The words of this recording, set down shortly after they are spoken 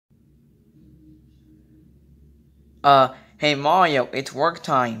Hey Mario, it's work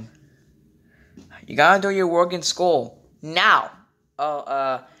time. You gotta do your work in school. Now!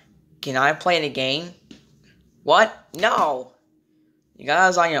 Can I play the game? What? No! You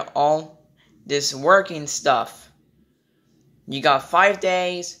guys on your own. This working stuff. You got 5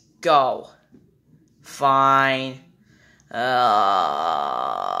 days, go. Fine.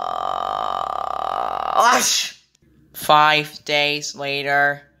 5 days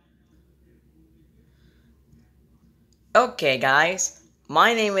later. Okay, guys.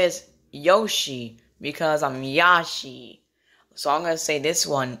 My name is Yoshi because I'm Yashi. So I'm gonna say this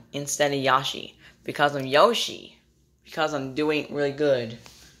one instead of Yashi because I'm Yoshi. Because I'm doing really good.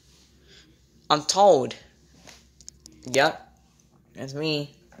 I'm Toad. Yep, that's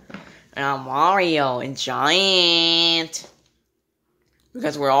me. And I'm Mario and Giant.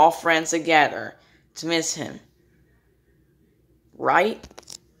 Because we're all friends together to miss him. Right?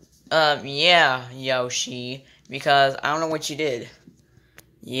 Yeah, Yoshi. Because I don't know what you did.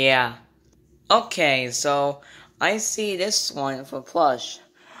 Yeah. Okay, so I see this one for plush.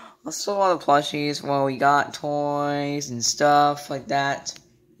 Let's look at all the plushies. Well, we got toys and stuff like that.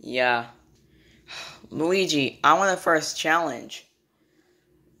 Yeah. Luigi, I want the first challenge.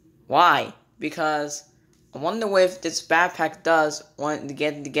 Why? Because I wonder if this backpack does want to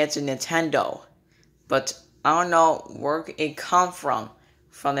get to Nintendo. But I don't know where it come from.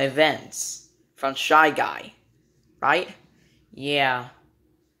 From events. From Shy Guy. Right? Yeah.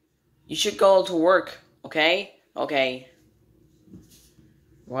 You should go to work, okay? Okay.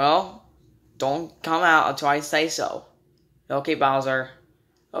 Well, don't come out until I say so. Okay, Bowser.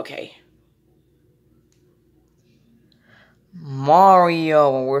 Okay.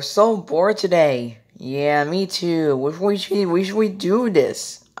 Mario, we're so bored today. Yeah, me too. We should do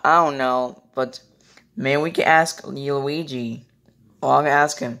this. I don't know, but maybe we can ask Luigi. Well, I'm gonna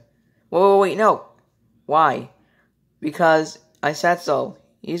ask him. Wait, no. Why? Because I said so.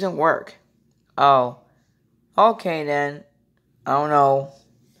 He doesn't work. Oh. Okay then. I don't know.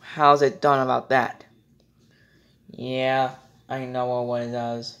 How's it done about that? Yeah, I know what it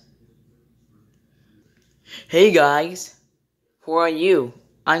does. Hey guys. Who are you?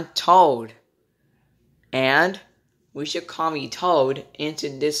 I'm Toad. And we should call me Toad into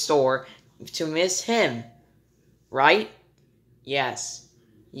this store to miss him. Right? Yes.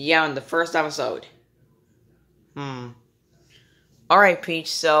 Yeah, in the first episode. Alright,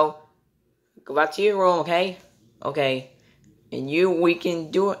 Peach, so go back to your room, okay? Okay. And we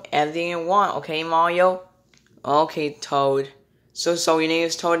can do everything you want, okay, Mario? Okay, Toad. So your name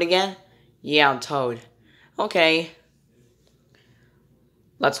is Toad again? Yeah, I'm Toad. Okay.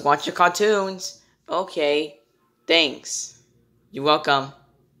 Let's watch the cartoons. Okay. Thanks. You're welcome.